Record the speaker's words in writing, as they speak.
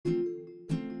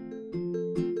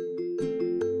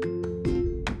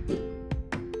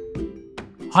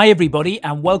Hi everybody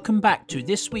and welcome back to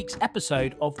this week's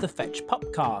episode of the Fetch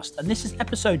Pupcast, and this is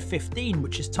episode 15,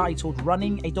 which is titled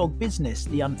Running a Dog Business,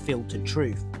 the Unfiltered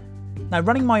Truth. Now,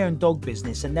 running my own dog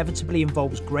business inevitably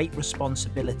involves great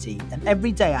responsibility, and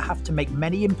every day I have to make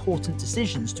many important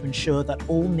decisions to ensure that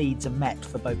all needs are met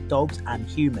for both dogs and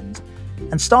humans.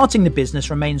 And starting the business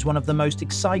remains one of the most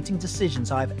exciting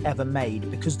decisions I've ever made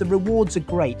because the rewards are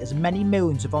great, as many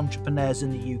millions of entrepreneurs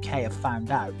in the UK have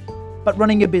found out. But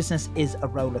running a business is a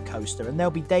roller coaster, and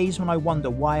there'll be days when I wonder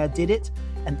why I did it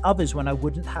and others when I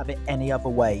wouldn't have it any other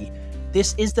way.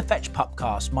 This is the Fetch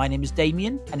Pupcast. My name is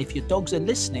Damien, and if your dogs are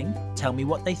listening, tell me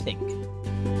what they think.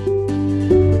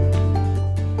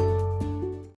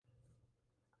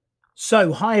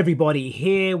 So, hi everybody,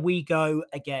 here we go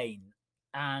again.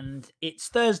 And it's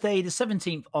Thursday, the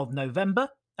 17th of November,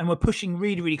 and we're pushing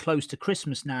really close to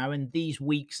Christmas now, and these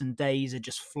weeks and days are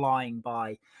just flying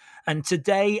by. And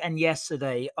today and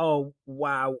yesterday, oh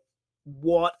wow,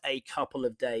 what a couple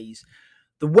of days.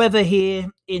 The weather here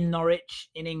in Norwich,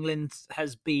 in England,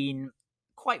 has been,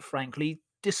 quite frankly,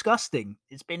 disgusting.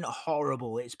 It's been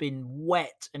horrible. It's been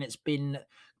wet and it's been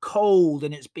cold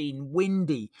and it's been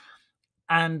windy.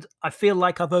 And I feel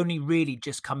like I've only really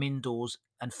just come indoors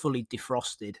and fully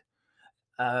defrosted.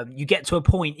 You get to a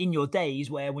point in your days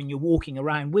where when you're walking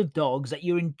around with dogs that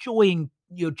you're enjoying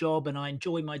your job, and I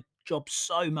enjoy my job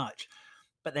so much.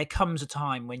 But there comes a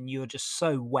time when you're just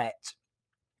so wet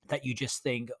that you just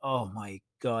think, oh my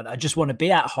God, I just want to be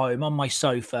at home on my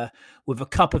sofa with a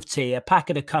cup of tea, a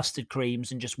packet of custard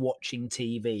creams, and just watching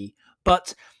TV.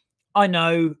 But I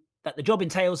know that the job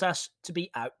entails us to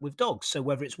be out with dogs. So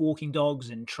whether it's walking dogs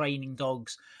and training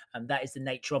dogs, and that is the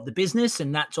nature of the business.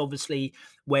 And that's obviously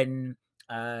when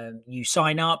you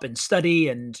sign up and study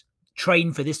and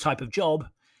train for this type of job,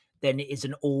 then it is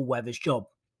an all-weathers job.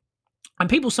 And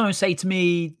people sometimes say to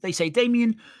me, they say,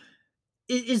 Damien,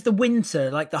 is the winter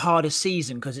like the hardest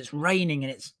season because it's raining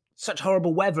and it's such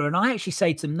horrible weather? And I actually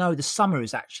say to them, no, the summer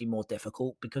is actually more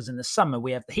difficult, because in the summer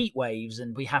we have the heat waves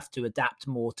and we have to adapt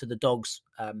more to the dog's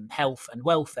health and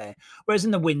welfare. Whereas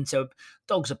in the winter,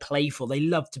 dogs are playful. They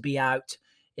love to be out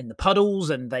in the puddles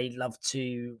and they love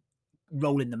to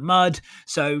roll in the mud.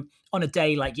 So on a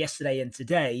day like yesterday and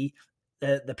today,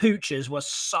 the poochers were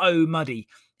so muddy.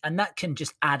 And that can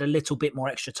just add a little bit more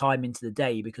extra time into the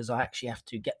day, because I actually have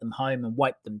to get them home and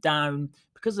wipe them down,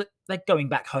 because they're going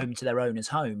back home to their owners'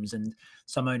 homes. And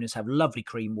some owners have lovely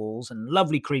cream walls and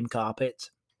lovely cream carpet.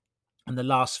 And the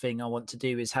last thing I want to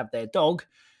do is have their dog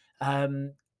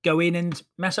go in and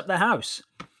mess up their house.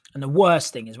 And the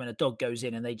worst thing is when a dog goes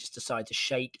in and they just decide to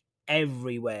shake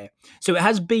everywhere. So it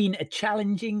has been a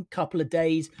challenging couple of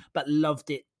days, but loved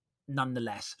it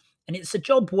nonetheless. And it's a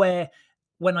job where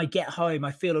when I get home,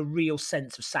 I feel a real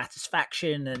sense of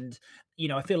satisfaction, and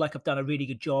I feel like I've done a really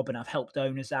good job, and I've helped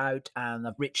owners out, and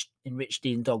I've enriched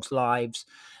the dogs' lives,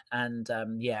 and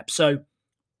So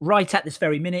right at this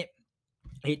very minute,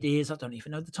 it is. I don't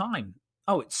even know the time.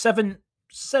 Oh, it's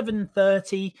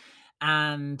 7:30,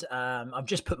 and I've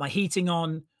just put my heating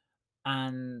on,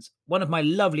 and one of my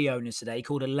lovely owners today,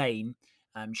 called Elaine,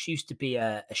 she used to be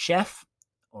a chef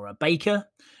or a baker,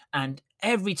 and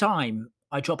every time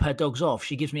I drop her dogs off,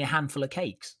 she gives me a handful of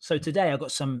cakes. So today I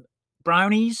got some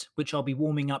brownies, which I'll be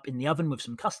warming up in the oven with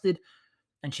some custard.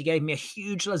 And she gave me a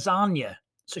huge lasagna.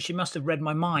 So she must have read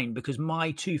my mind, because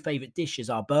my two favorite dishes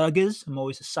are burgers. I'm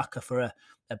always a sucker for a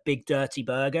big dirty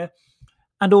burger.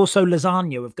 And also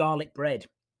lasagna with garlic bread.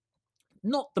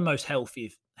 Not the most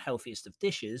healthiest of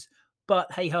dishes,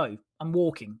 but hey ho, I'm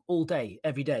walking all day,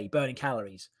 every day, burning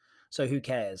calories. So who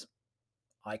cares?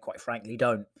 I quite frankly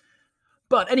don't.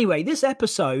 But anyway, this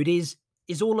episode is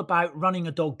all about running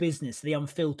a dog business, the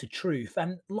unfiltered truth.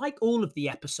 And like all of the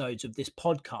episodes of this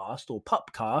podcast, or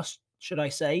pupcast, should I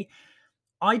say,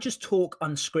 I just talk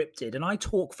unscripted, and I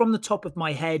talk from the top of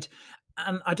my head,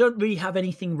 and I don't really have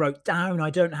anything wrote down. I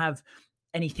don't have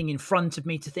anything in front of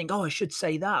me to think, oh, I should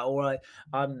say that, or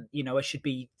I should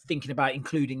be thinking about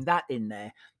including that in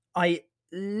there. I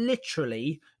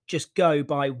literally just go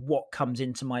by what comes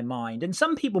into my mind. And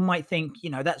some people might think,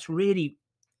 that's really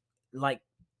like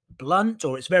blunt,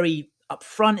 or it's very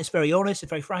upfront, it's very honest, it's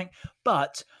very frank.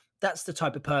 But that's the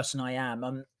type of person I am.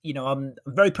 I'm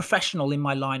very professional in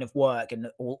my line of work, and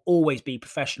will always be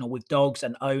professional with dogs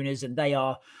and owners, and they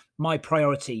are my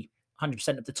priority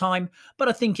 100% of the time. But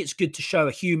I think it's good to show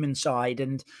a human side,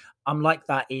 and I'm like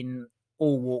that in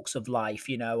all walks of life.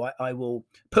 I will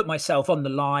put myself on the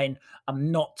line. I'm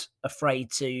not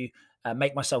afraid to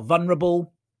make myself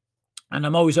vulnerable, and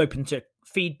I'm always open to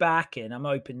feedback, and I'm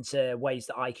open to ways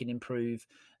that I can improve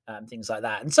things like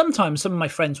that. And sometimes some of my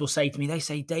friends will say to me, they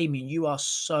say, Damien, you are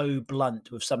so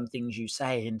blunt with some things you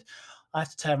say. And I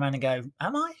have to turn around and go,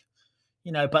 am I?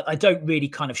 But I don't really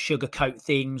kind of sugarcoat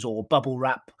things or bubble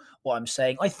wrap what I'm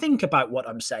saying. I think about what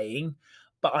I'm saying,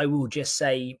 but I will just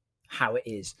say how it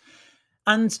is.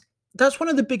 And that's one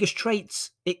of the biggest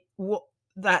traits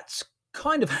that's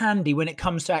kind of handy when it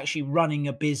comes to actually running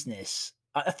a business.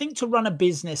 I think to run a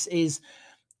business is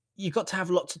you've got to have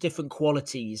lots of different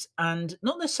qualities, and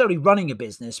not necessarily running a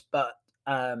business, but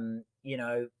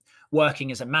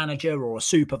working as a manager or a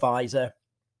supervisor,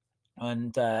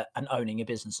 and owning a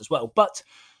business as well. But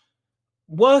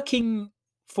working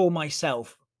for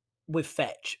myself with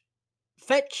Fetch,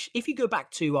 if you go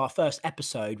back to our first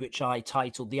episode, which I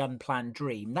titled The Unplanned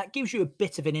Dream, that gives you a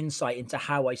bit of an insight into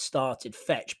how I started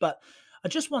Fetch. But I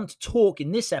just want to talk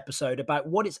in this episode about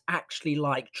what it's actually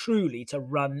like truly to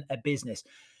run a business.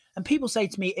 And people say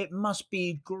to me, it must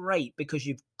be great because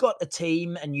you've got a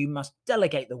team and you must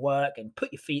delegate the work and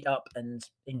put your feet up and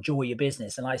enjoy your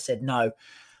business. And I said, no,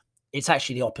 it's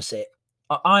actually the opposite.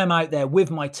 I am out there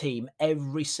with my team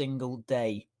every single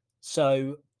day.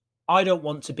 So I don't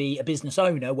want to be a business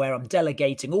owner where I'm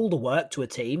delegating all the work to a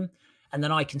team and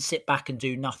then I can sit back and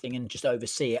do nothing and just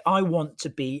oversee it. I want to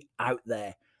be out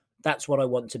there. That's what I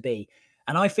want to be.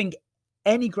 And I think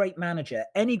any great manager,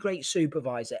 any great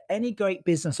supervisor, any great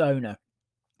business owner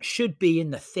should be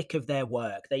in the thick of their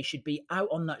work. They should be out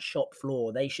on that shop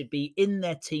floor. They should be in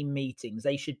their team meetings.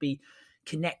 They should be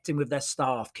connecting with their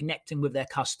staff, connecting with their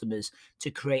customers to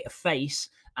create a face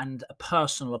and a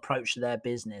personal approach to their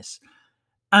business.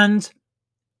 And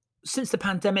since the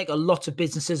pandemic, a lot of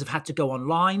businesses have had to go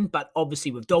online, but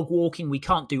obviously with dog walking, we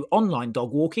can't do online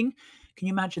dog walking. Can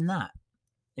you imagine that?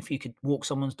 If you could walk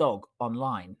someone's dog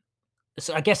online?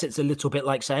 So I guess it's a little bit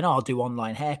like saying, oh, I'll do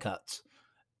online haircuts.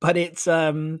 But it's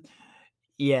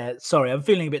yeah, sorry, I'm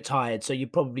feeling a bit tired, so you're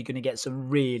probably going to get some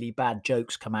really bad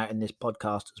jokes come out in this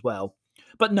podcast as well.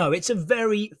 But no, it's a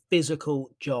very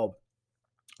physical job.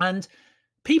 And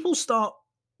people start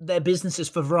their businesses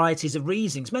for varieties of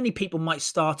reasons. Many people might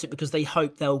start it because they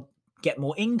hope they'll get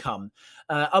more income.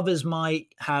 Others might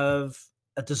have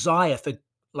a desire for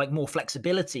like more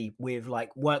flexibility with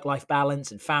like work-life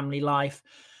balance and family life.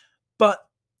 But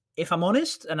if I'm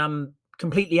honest and I'm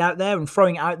completely out there and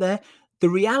throwing it out there, the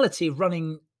reality of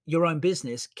running your own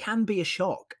business can be a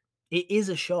shock. It is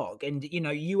a shock. And,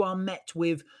 you are met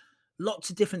with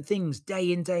lots of different things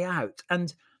day in, day out.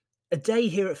 And a day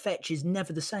here at Fetch is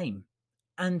never the same.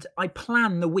 And I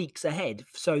plan the weeks ahead.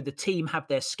 So the team have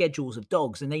their schedules of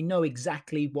dogs and they know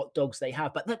exactly what dogs they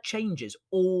have, but that changes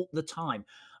all the time.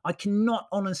 I cannot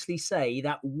honestly say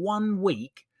that 1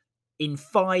 week in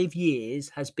 5 years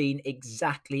has been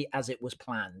exactly as it was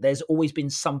planned. There's always been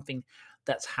something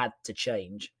that's had to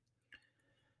change.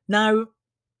 Now,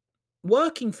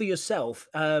 working for yourself,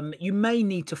 you may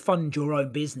need to fund your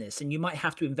own business and you might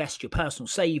have to invest your personal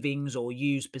savings or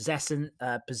use possessions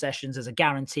as a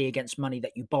guarantee against money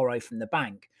that you borrow from the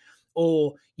bank.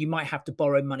 Or you might have to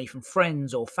borrow money from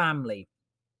friends or family.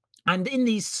 And in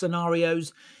these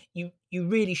scenarios, you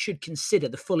really should consider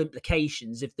the full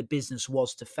implications if the business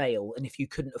was to fail and if you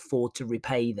couldn't afford to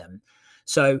repay them.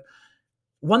 So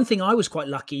one thing I was quite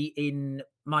lucky in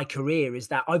my career is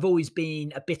that I've always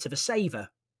been a bit of a saver.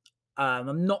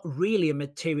 I'm not really a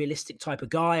materialistic type of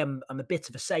guy. I'm a bit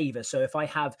of a saver. So if I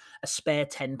have a spare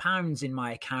 £10 in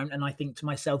my account and I think to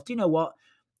myself, do you know what?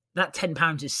 That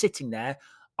 £10 is sitting there.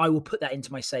 I will put that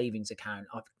into my savings account.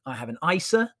 I have an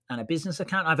ISA and a business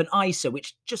account. I have an ISA,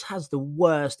 which just has the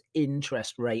worst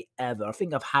interest rate ever. I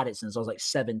think I've had it since I was like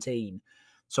 17.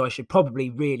 So I should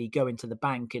probably really go into the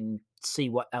bank and see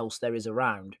what else there is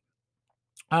around.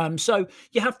 So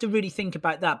you have to really think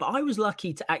about that. But I was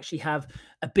lucky to actually have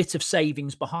a bit of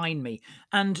savings behind me.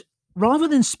 And rather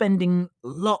than spending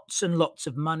lots and lots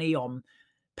of money on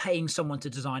paying someone to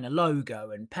design a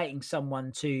logo and paying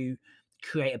someone to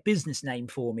create a business name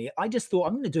for me, I just thought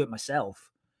I'm going to do it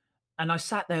myself. And I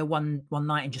sat there one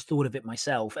night and just thought of it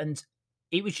myself. And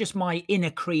it was just my inner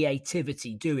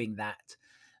creativity doing that.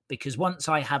 Because once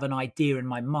I have an idea in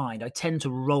my mind, I tend to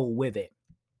roll with it.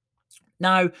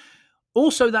 Now,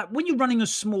 also that when you're running a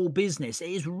small business, it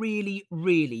is really,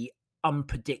 really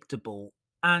unpredictable.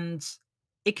 And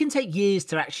it can take years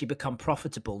to actually become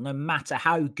profitable, no matter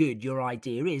how good your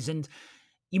idea is. And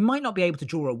you might not be able to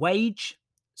draw a wage.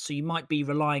 So you might be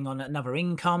relying on another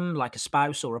income, like a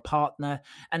spouse or a partner.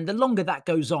 And the longer that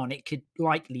goes on, it could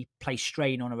likely place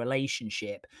strain on a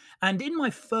relationship. And in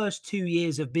my first 2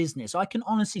 years of business, I can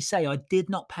honestly say I did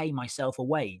not pay myself a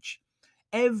wage.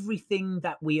 Everything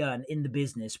that we earn in the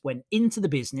business went into the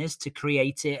business to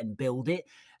create it and build it.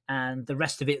 and the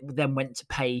rest of it then went to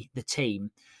pay the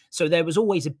team. So there was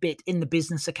always a bit in the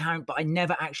business account, but I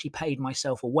never actually paid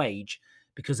myself a wage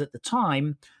because at the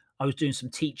time I was doing some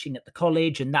teaching at the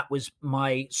college, and that was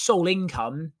my sole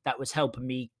income that was helping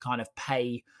me kind of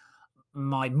pay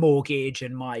my mortgage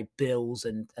and my bills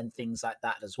and things like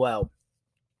that as well.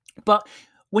 But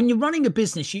when you're running a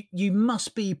business, you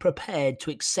must be prepared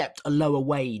to accept a lower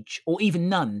wage or even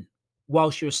none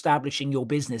whilst you're establishing your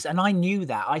business. And I knew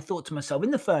that. I thought to myself,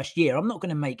 in the first year, I'm not going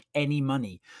to make any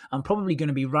money. I'm probably going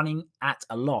to be running at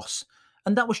a loss.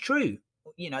 And that was true.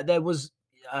 There was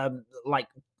like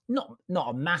not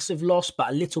a massive loss, but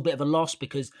a little bit of a loss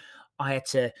because I had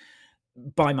to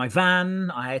buy my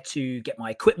van, I had to get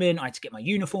my equipment, I had to get my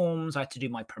uniforms, I had to do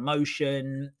my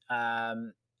promotion,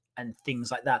 and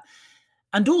things like that.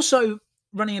 And also,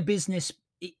 running a business,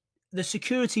 the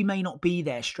security may not be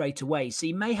there straight away. So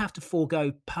you may have to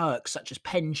forego perks such as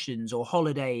pensions or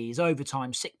holidays,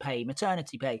 overtime, sick pay,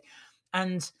 maternity pay.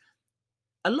 And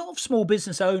a lot of small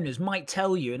business owners might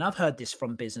tell you, and I've heard this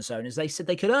from business owners, they said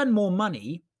they could earn more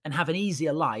money and have an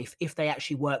easier life if they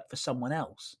actually worked for someone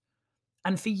else.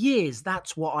 And for years,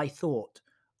 that's what I thought.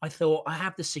 I thought, I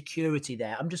have the security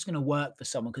there. I'm just going to work for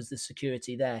someone because there's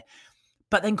security there.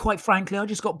 But then, quite frankly, I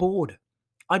just got bored.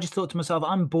 I just thought to myself,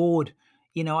 I'm bored.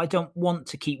 I don't want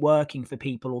to keep working for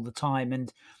people all the time.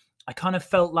 And I kind of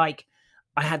felt like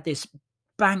I had this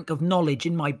bank of knowledge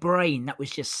in my brain that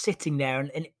was just sitting there and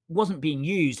it wasn't being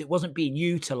used. It wasn't being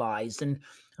utilized. And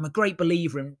I'm a great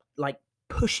believer in like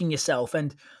pushing yourself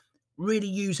and really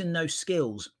using those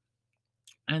skills.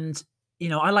 And,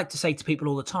 I like to say to people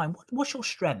all the time, what's your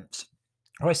strengths?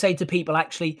 Or I say to people,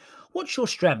 actually, what's your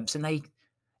strengths? And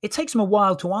it takes them a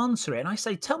while to answer it. And I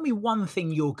say, tell me one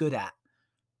thing you're good at.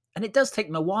 And it does take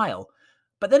them a while.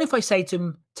 But then if I say to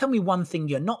them, tell me one thing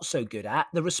you're not so good at,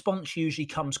 the response usually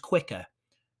comes quicker.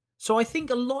 So I think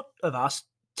a lot of us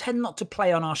tend not to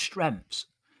play on our strengths.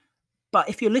 But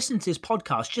if you're listening to this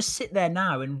podcast, just sit there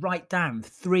now and write down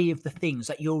 3 of the things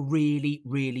that you're really,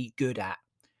 really good at.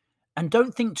 And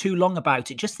don't think too long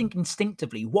about it. Just think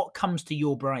instinctively what comes to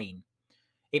your brain.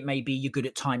 It may be you're good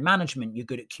at time management, you're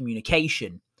good at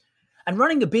communication. And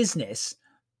running a business,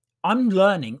 I'm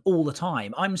learning all the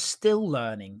time. I'm still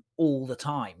learning all the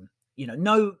time.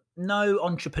 No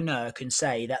entrepreneur can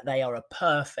say that they are a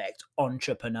perfect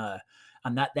entrepreneur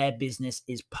and that their business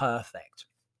is perfect.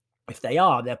 If they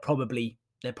are, they're probably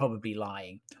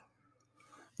lying.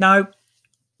 Now,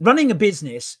 running a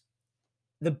business,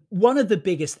 one of the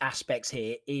biggest aspects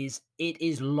here is it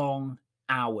is long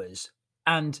hours.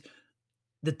 And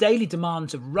the daily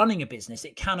demands of running a business,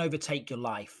 it can overtake your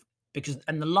life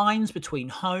and the lines between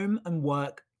home and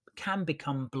work can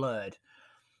become blurred.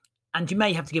 And you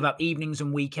may have to give up evenings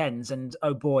and weekends. And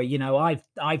oh boy,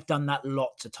 I've done that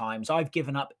lots of times. I've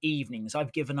given up evenings.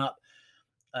 I've given up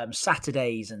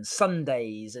Saturdays and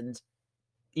Sundays. And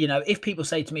if people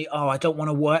say to me, "Oh, I don't want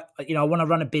to work. I want to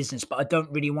run a business, but I don't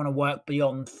really want to work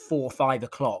beyond 4 or 5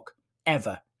 o'clock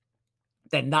ever,"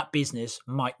 then that business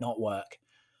might not work.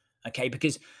 Okay,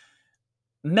 because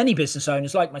many business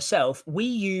owners like myself, we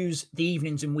use the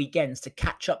evenings and weekends to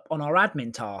catch up on our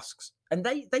admin tasks, and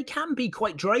they can be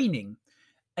quite draining.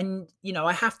 And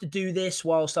I have to do this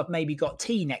whilst I've maybe got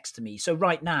tea next to me. So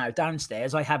right now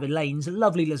downstairs I have Elaine's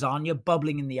lovely lasagna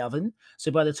bubbling in the oven.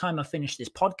 So by the time I finish this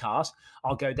podcast,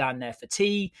 I'll go down there for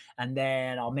tea, and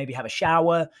then I'll maybe have a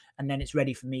shower, and then it's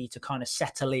ready for me to kind of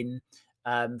settle in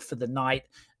for the night.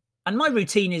 And my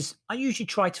routine is I usually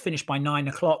try to finish by 9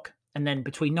 o'clock. And then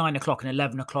between 9 o'clock and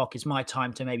 11 o'clock is my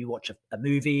time to maybe watch a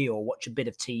movie or watch a bit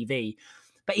of TV.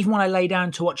 But even when I lay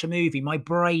down to watch a movie, my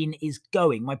brain is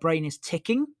going. My brain is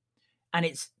ticking. And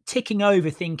it's ticking over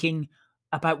thinking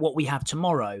about what we have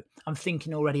tomorrow. I'm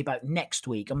thinking already about next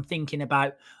week. I'm thinking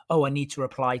about, I need to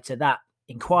reply to that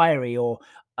inquiry, or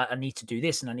I need to do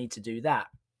this and I need to do that.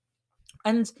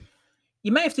 And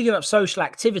you may have to give up social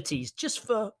activities just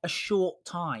for a short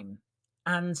time.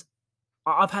 And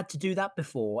I've had to do that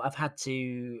before. I've had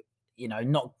to,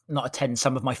 not attend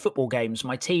some of my football games,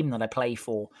 my team that I play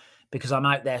for, because I'm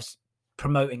out there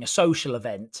promoting a social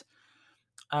event.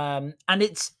 And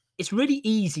it's really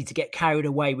easy to get carried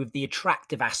away with the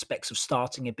attractive aspects of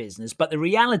starting a business. But the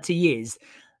reality is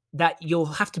that you'll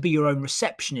have to be your own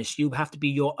receptionist. You'll have to be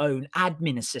your own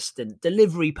admin assistant,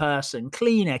 delivery person,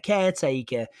 cleaner,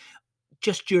 caretaker,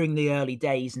 just during the early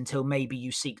days until maybe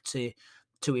you seek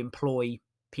to employ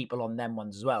people on them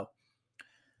ones as well.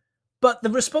 But the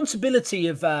responsibility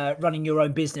of running your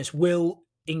own business will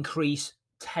increase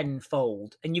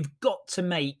tenfold, and you've got to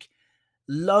make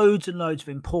loads and loads of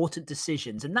important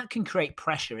decisions, and that can create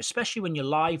pressure, especially when your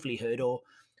livelihood or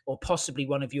possibly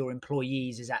one of your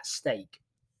employees is at stake.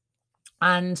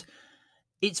 And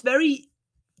it's very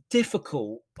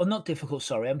difficult, or not difficult,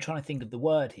 sorry, I'm trying to think of the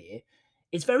word here.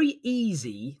 It's very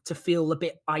easy to feel a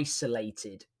bit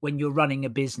isolated when you're running a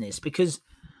business because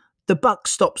the buck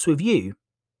stops with you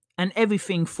and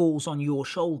everything falls on your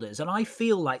shoulders. And I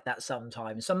feel like that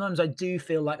sometimes. Sometimes I do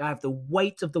feel like I have the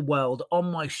weight of the world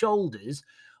on my shoulders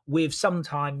with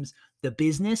sometimes the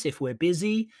business if we're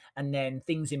busy, and then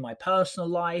things in my personal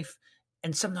life.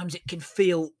 And sometimes it can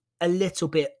feel a little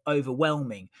bit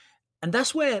overwhelming. And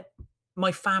that's where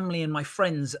my family and my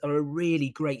friends are a really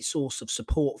great source of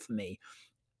support for me.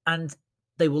 And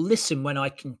they will listen when I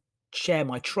can share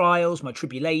my trials, my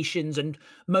tribulations, and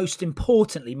most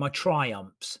importantly, my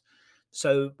triumphs.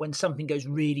 So when something goes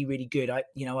really, really good, I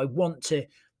want to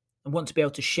be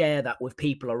able to share that with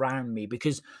people around me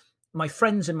because my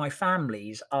friends and my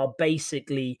families are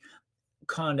basically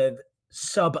kind of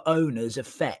sub owners of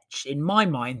Fetch. In my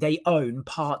mind, they own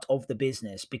part of the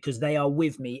business because they are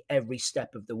with me every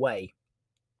step of the way.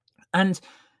 And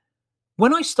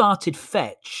when I started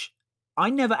Fetch, I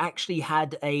never actually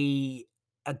had a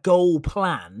goal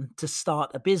plan to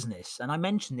start a business, and I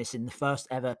mentioned this in the first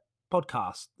ever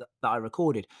podcast that I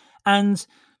recorded. And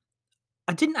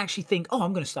I didn't actually think, "Oh,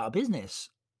 I'm going to start a business."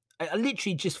 I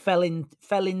literally just fell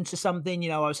into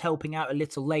something. I was helping out a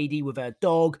little lady with her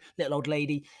dog, little old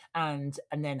lady, and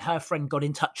then her friend got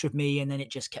in touch with me, and then it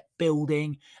just kept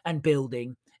building and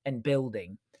building and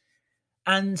building.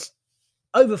 And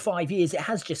over 5 years, it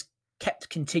has just kept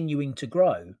continuing to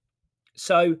grow.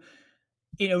 So,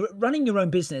 running your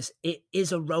own business, it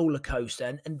is a roller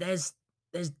coaster, and there's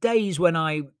days when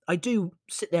I do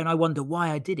sit there and I wonder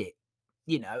why I did it.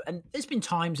 And there's been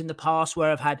times in the past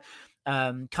where I've had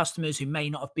customers who may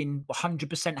not have been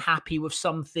 100% happy with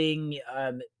something.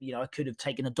 I could have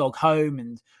taken a dog home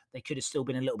and they could have still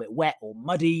been a little bit wet or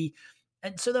muddy.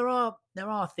 And so there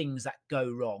are things that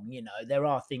go wrong. There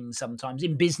are things sometimes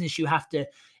in business you have to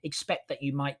expect that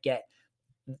you might get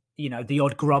the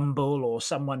odd grumble, or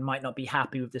someone might not be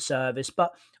happy with the service,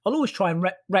 but I'll always try and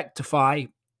rectify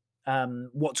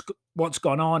what's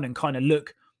gone on and kind of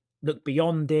look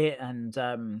beyond it, and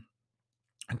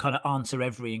kind of answer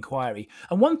every inquiry.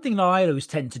 And one thing that I always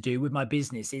tend to do with my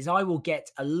business is I will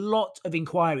get a lot of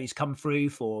inquiries come through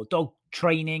for dog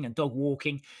training and dog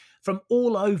walking from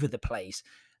all over the place.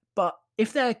 But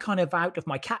if they're kind of out of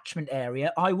my catchment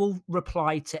area, I will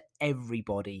reply to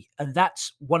everybody. And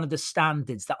that's one of the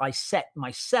standards that I set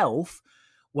myself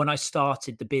when I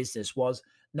started the business was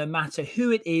no matter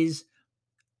who it is,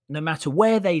 no matter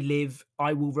where they live,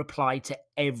 I will reply to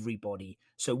everybody.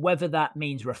 So whether that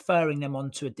means referring them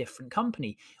onto a different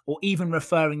company or even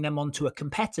referring them onto a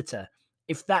competitor,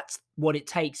 if that's what it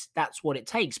takes, that's what it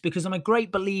takes. Because I'm a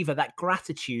great believer that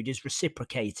gratitude is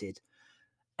reciprocated.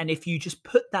 And if you just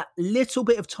put that little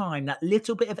bit of time, that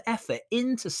little bit of effort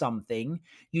into something,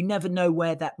 you never know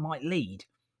where that might lead.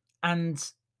 And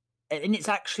it's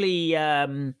actually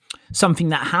something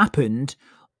that happened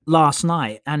last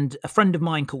night. And a friend of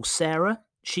mine called Sarah,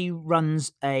 she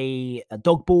runs a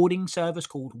dog boarding service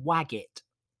called Waggit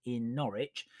in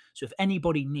Norwich. So if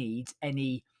anybody needs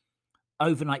any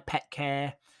overnight pet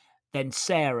care, then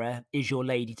Sarah is your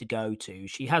lady to go to.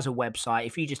 She has a website.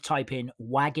 If you just type in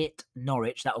Waggit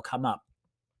Norwich, that'll come up.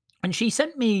 And she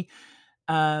sent me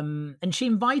and she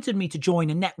invited me to join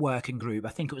a networking group. I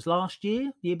think it was last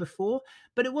year, the year before,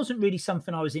 but it wasn't really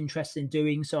something I was interested in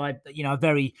doing. So I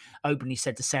very openly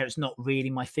said to Sarah, it's not really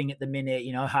my thing at the minute.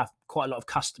 I have quite a lot of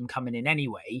custom coming in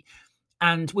anyway,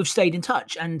 and we've stayed in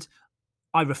touch. And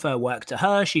I refer work to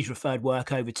her. She's referred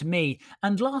work over to me.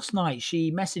 And last night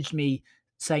she messaged me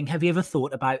saying, "Have you ever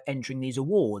thought about entering these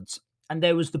awards?" And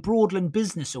there was the Broadland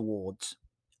Business Awards,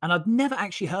 and I'd never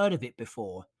actually heard of it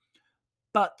before,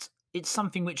 but it's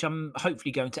something which I'm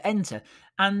hopefully going to enter.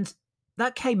 And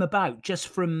that came about just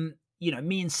from,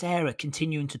 me and Sarah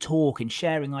continuing to talk and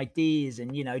sharing ideas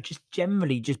and, just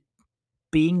generally just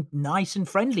being nice and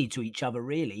friendly to each other,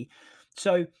 really.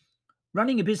 So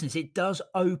running a business, it does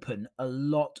open a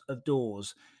lot of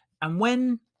doors. And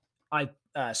when I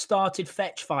started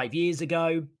Fetch 5 years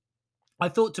ago, I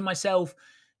thought to myself,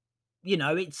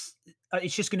 it's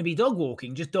just going to be dog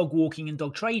walking, just dog walking and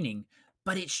dog training,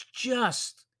 but it's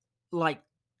just like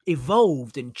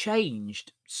evolved and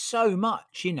changed so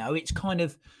much. It's kind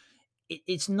of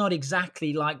it's not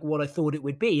exactly like what I thought it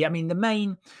would be. I mean, the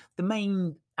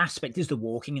main aspect is the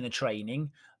walking and the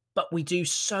training, but we do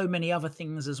so many other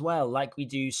things as well. Like we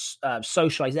do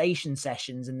socialization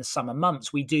sessions in the summer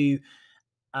months. We do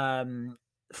um,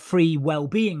 free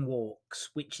well-being walks,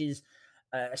 which is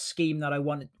a scheme that I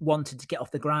wanted to get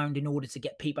off the ground in order to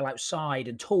get people outside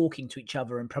and talking to each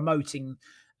other and promoting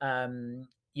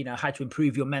how to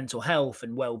improve your mental health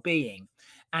and well-being.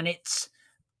 And it's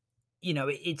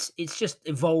just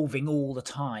evolving all the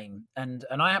time, and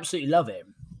I absolutely love it.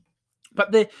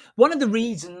 But the one of the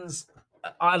reasons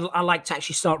I like to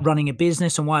actually start running a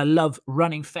business, and why I love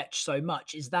running Fetch so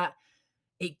much, is that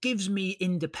it gives me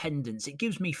independence, it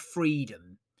gives me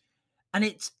freedom. And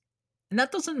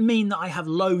that doesn't mean that I have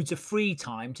loads of free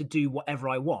time to do whatever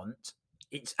I want.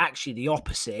 It's actually the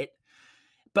opposite.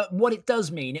 But what it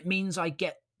does mean, it means I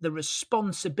get the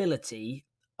responsibility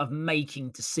of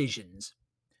making decisions.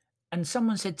 And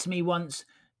someone said to me once,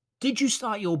 "Did you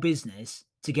start your business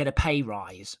to get a pay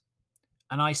rise?"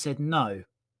 And I said, "No."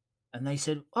 And they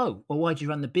said, "Oh, well, why did you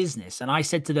run the business?" And I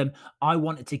said to them, "I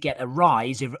wanted to get a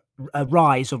rise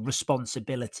of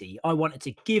responsibility. I wanted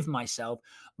to give myself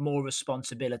more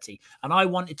responsibility, and I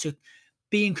wanted to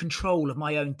be in control of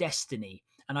my own destiny.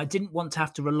 And I didn't want to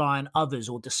have to rely on others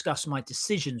or discuss my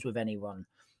decisions with anyone,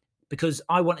 because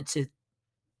I wanted to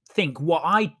think what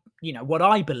I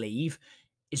believe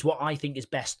is what I think is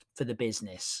best for the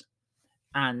business."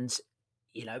 And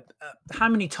how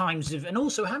many times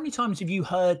have you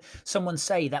heard someone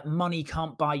say that money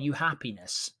can't buy you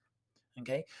happiness?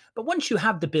 Okay, but once you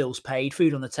have the bills paid,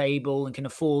 food on the table, and can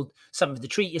afford something to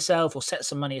treat yourself or set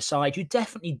some money aside, you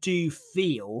definitely do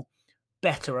feel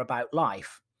better about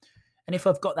life. And if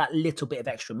I've got that little bit of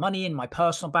extra money in my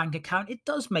personal bank account, it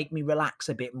does make me relax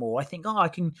a bit more. I think, oh, I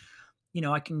can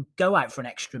go out for an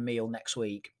extra meal next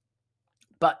week.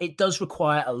 But it does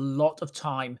require a lot of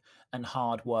time and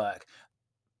hard work.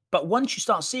 But once you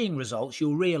start seeing results,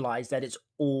 you'll realize that it's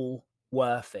all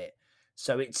worth it.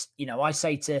 So I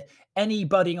say to any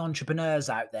budding entrepreneurs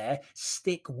out there,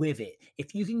 stick with it.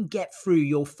 If you can get through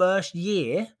your first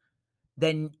year,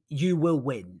 then you will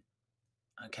win.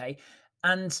 Okay.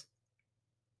 And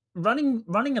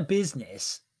running a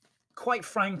business, quite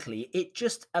frankly, it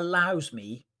just allows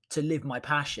me to live my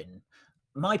passion.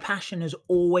 My passion has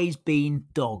always been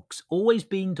dogs, always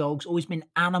been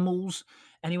animals.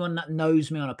 Anyone that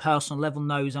knows me on a personal level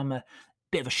knows I'm a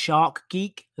bit of a shark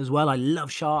geek as well. I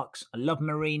love sharks. I love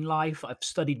marine life. I've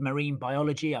studied marine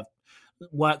biology. I've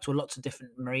worked with lots of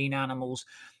different marine animals.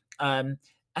 And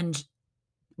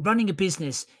running a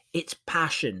business, it's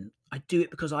passion. I do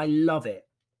it because I love it.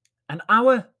 And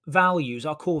our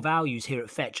core values here at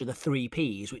Fetch are the 3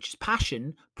 Ps, which is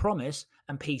passion, promise,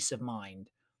 and peace of mind.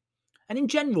 And in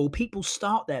general, people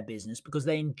start their business because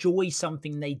they enjoy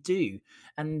something they do,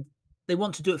 and they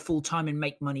want to do it full time and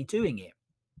make money doing it.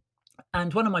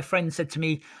 And one of my friends said to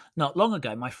me not long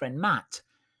ago, my friend Matt,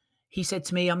 he said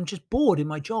to me, "I'm just bored in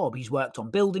my job." He's worked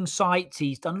on building sites,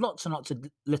 he's done lots and lots of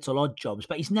little odd jobs,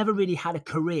 but he's never really had a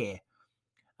career.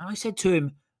 And I said to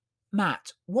him,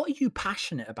 "Matt, what are you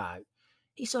passionate about?"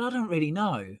 He said, "I don't really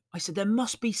know." I said, "There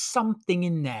must be something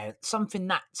in there, something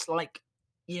that's like,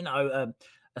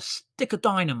 a stick of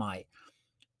dynamite."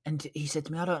 And he said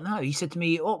to me, "I don't know." He said to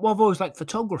me, "Oh, well, I've always liked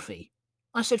photography."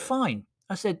 I said, "Fine."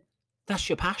 I said, "That's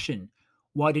your passion.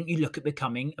 Why don't you look at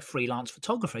becoming a freelance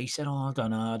photographer?" He said, "Oh, I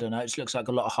don't know. I don't know. It just looks like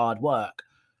a lot of hard work."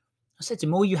 I said to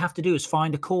him, "All you have to do is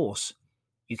find a course.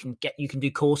 You can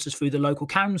do courses through the local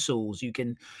councils. You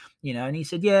can, And he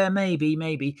said, "Yeah, maybe,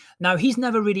 maybe." Now, he's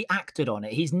never really acted on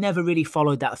it. He's never really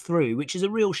followed that through, which is a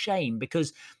real shame,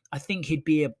 because I think he'd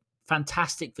be a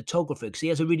fantastic photographer, because he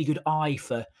has a really good eye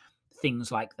for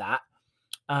things like that.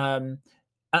 And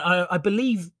I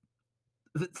believe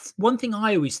that one thing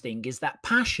I always think is that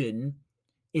passion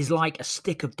is like a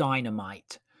stick of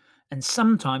dynamite, and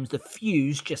sometimes the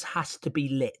fuse just has to be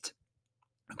lit.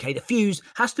 Okay, the fuse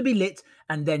has to be lit,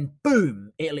 and then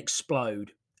boom, it'll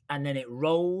explode. And then it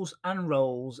rolls and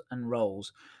rolls and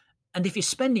rolls. And if you're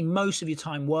spending most of your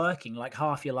time working, like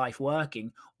half your life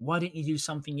working, why don't you do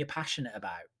something you're passionate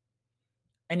about?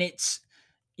 And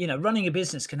running a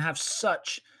business can have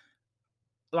such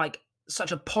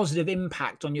a positive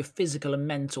impact on your physical and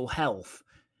mental health.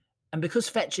 And because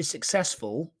Fetch is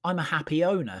successful, I'm a happy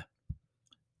owner.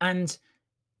 And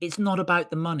it's not about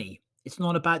the money. It's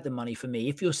not about the money for me.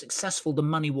 If you're successful, the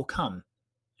money will come.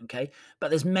 Okay. But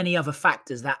there's many other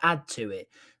factors that add to it.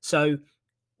 So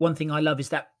one thing I love is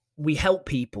that we help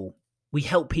people. We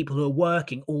help people who are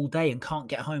working all day and can't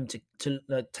get home to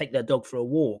take their dog for a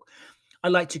walk. I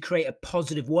like to create a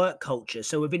positive work culture.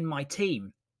 So within my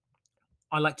team,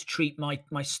 I like to treat my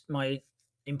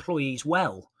employees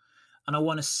well. And I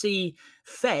want to see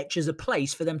Fetch as a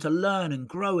place for them to learn and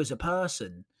grow as a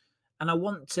person. And I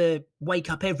want to wake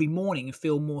up every morning and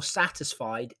feel more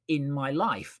satisfied in my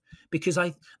life, because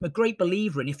I'm a great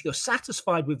believer in, if you're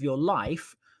satisfied with your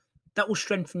life, that will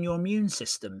strengthen your immune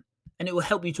system, and it will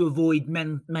help you to avoid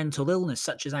mental illness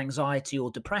such as anxiety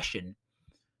or depression.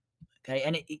 Okay.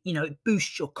 And it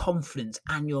boosts your confidence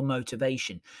and your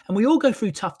motivation. And we all go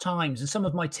through tough times. And some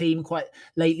of my team quite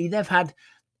lately, they've had,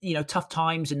 tough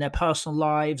times in their personal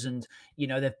lives, and,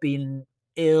 they've been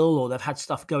ill or they've had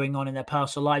stuff going on in their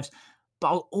personal lives. But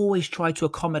I'll always try to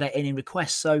accommodate any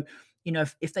requests. So,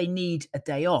 if they need a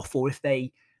day off, or if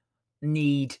they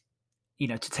need,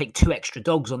 to take two extra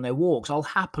dogs on their walks, I'll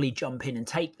happily jump in and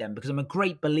take them, because I'm a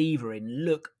great believer in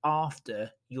look after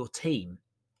your team,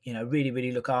 really,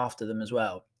 really look after them as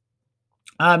well.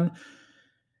 Um,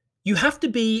 you have to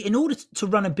be, in order to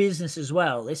run a business as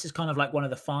well, this is kind of like one of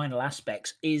the final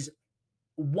aspects, is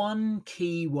one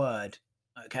key word.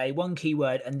 Okay. One key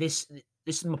word. And this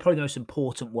is probably the most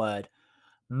important word: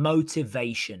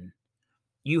 motivation.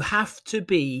 You have to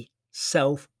be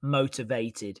self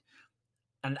motivated.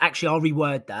 And actually, I'll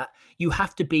reword that. You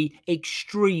have to be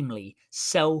extremely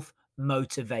self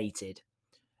motivated.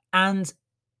 And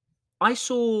I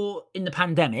saw in the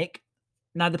pandemic,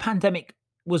 now the pandemic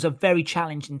was a very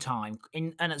challenging time,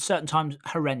 and at certain times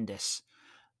horrendous.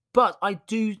 But I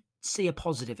do see a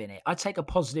positive in it. I take a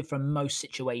positive from most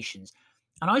situations.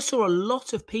 And I saw a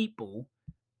lot of people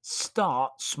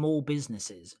start small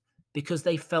businesses because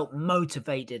they felt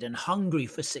motivated and hungry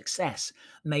for success.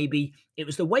 Maybe it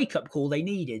was the wake up call they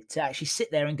needed to actually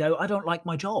sit there and go, I don't like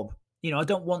my job. I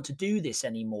don't want to do this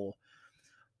anymore.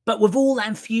 But with all that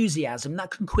enthusiasm, that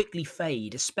can quickly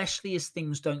fade, especially as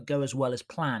things don't go as well as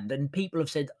planned. And I've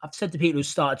said to people who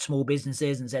started small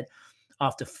businesses and said,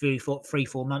 after 3, 4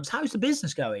 months, how's the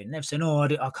business going? And they've said, oh,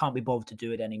 I can't be bothered to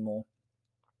do it anymore.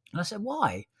 And I said,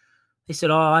 why? They said,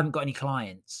 oh, I haven't got any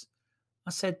clients. I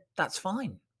said, that's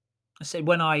fine. I said,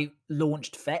 when I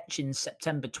launched Fetch in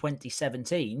September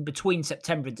 2017, between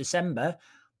September and December,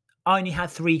 I only had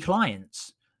 3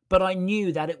 clients, but I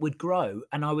knew that it would grow.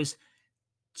 And I was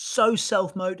so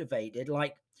self-motivated,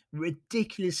 like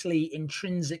ridiculously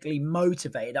intrinsically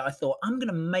motivated. I thought, I'm going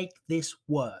to make this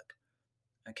work.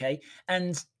 Okay.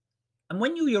 And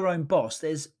when you're your own boss,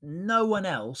 there's no one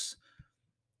else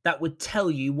that would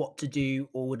tell you what to do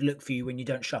or would look for you when you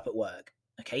don't show up at work.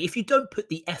 Okay. If you don't put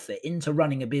the effort into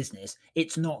running a business,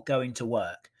 it's not going to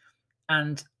work.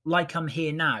 And like I'm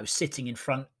here now, sitting in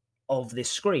front of this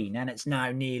screen, and it's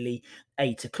now nearly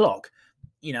 8 o'clock,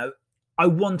 I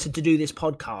wanted to do this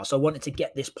podcast. I wanted to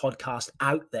get this podcast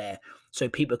out there so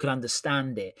people could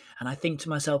understand it. And I think to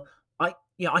myself,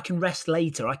 I can rest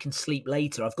later. I can sleep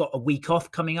later. I've got a week off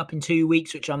coming up in 2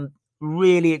 weeks, which I'm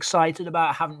really excited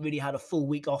about. I haven't really had a full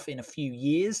week off in a few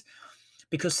years,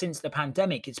 because since the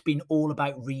pandemic, it's been all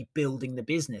about rebuilding the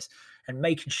business and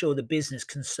making sure the business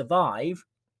can survive,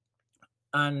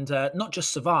 and not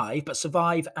just survive, but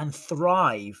survive and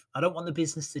thrive. I don't want the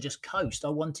business to just coast. I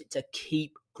want it to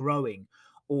keep growing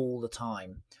all the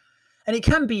time. And it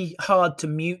can be hard to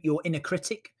mute your inner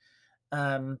critic.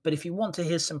 But if you want to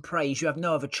hear some praise, you have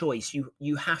no other choice.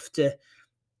 You have to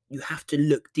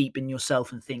look deep in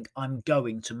yourself and think, I'm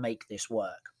going to make this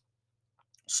work.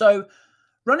 So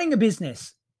running a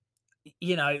business,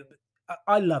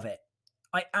 I love it.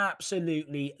 I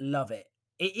absolutely love it.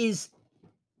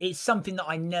 It's something that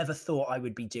I never thought I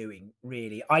would be doing,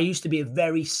 really. I used to be a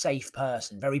very safe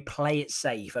person, very play it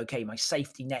safe. Okay, my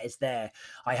safety net is there.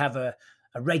 I have a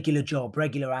regular job,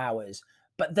 regular hours.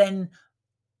 But then,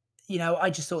 I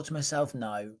just thought to myself,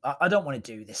 no, I don't want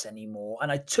to do this anymore. And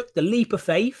I took the leap of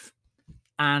faith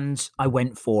and I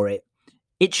went for it.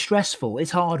 It's stressful,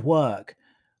 it's hard work,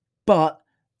 but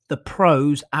the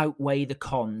pros outweigh the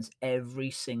cons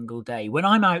every single day. When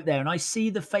I'm out there and I see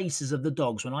the faces of the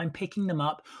dogs, when I'm picking them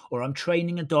up or I'm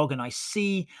training a dog and I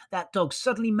see that dog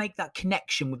suddenly make that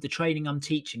connection with the training I'm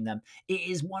teaching them, it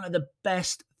is one of the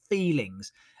best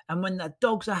feelings. And when the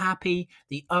dogs are happy,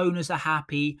 the owners are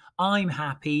happy, I'm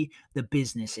happy, the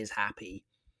business is happy.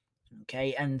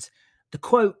 Okay. And the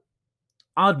quote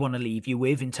I'd want to leave you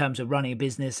with in terms of running a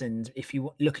business, and if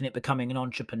you're looking at becoming an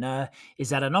entrepreneur, is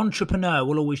that an entrepreneur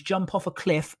will always jump off a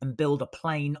cliff and build a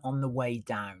plane on the way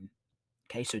down.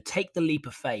 Okay, so take the leap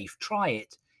of faith, try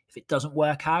it. If it doesn't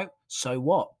work out, so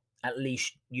what? At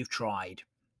least you've tried.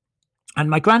 And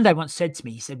my granddad once said to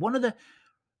me, he said, one of the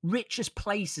richest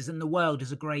places in the world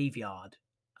is a graveyard.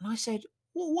 And I said,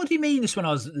 well, what do you mean? This when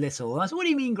I was little. And I said, what do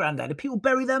you mean, granddad? Do people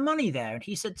bury their money there? And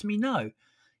he said to me, no.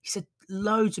 He said,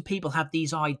 loads of people have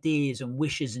these ideas and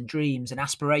wishes and dreams and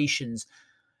aspirations,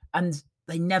 and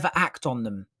they never act on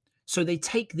them. So they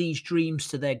take these dreams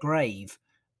to their grave,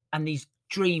 and these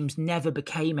dreams never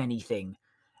became anything.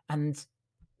 And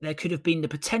there could have been the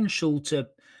potential to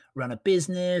run a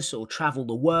business or travel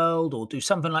the world or do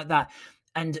something like that.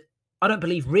 And I don't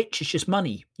believe rich is just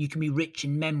money. You can be rich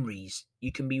in memories.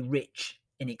 You can be rich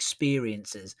in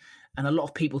experiences. And a lot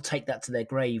of people take that to their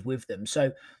grave with them.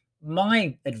 So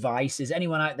my advice is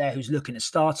anyone out there who's looking at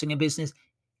starting a business,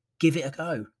 give it a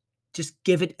go. Just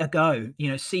give it a go.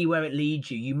 See where it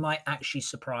leads you. You might actually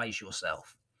surprise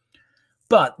yourself.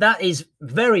 But that is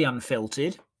very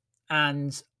unfiltered.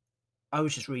 And I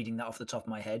was just reading that off the top of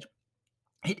my head.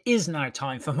 It is now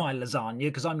time for my lasagna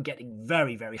because I'm getting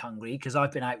very, very hungry because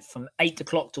I've been out from 8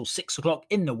 o'clock till 6 o'clock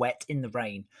in the wet, in the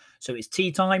rain. So it's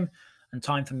tea time and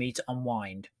time for me to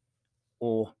unwind,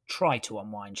 or try to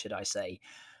unwind, should I say.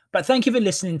 But thank you for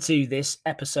listening to this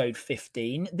episode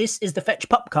 15. This is the Fetch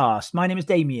Pupcast. My name is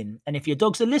Damien. And if your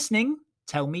dogs are listening,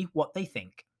 tell me what they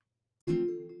think.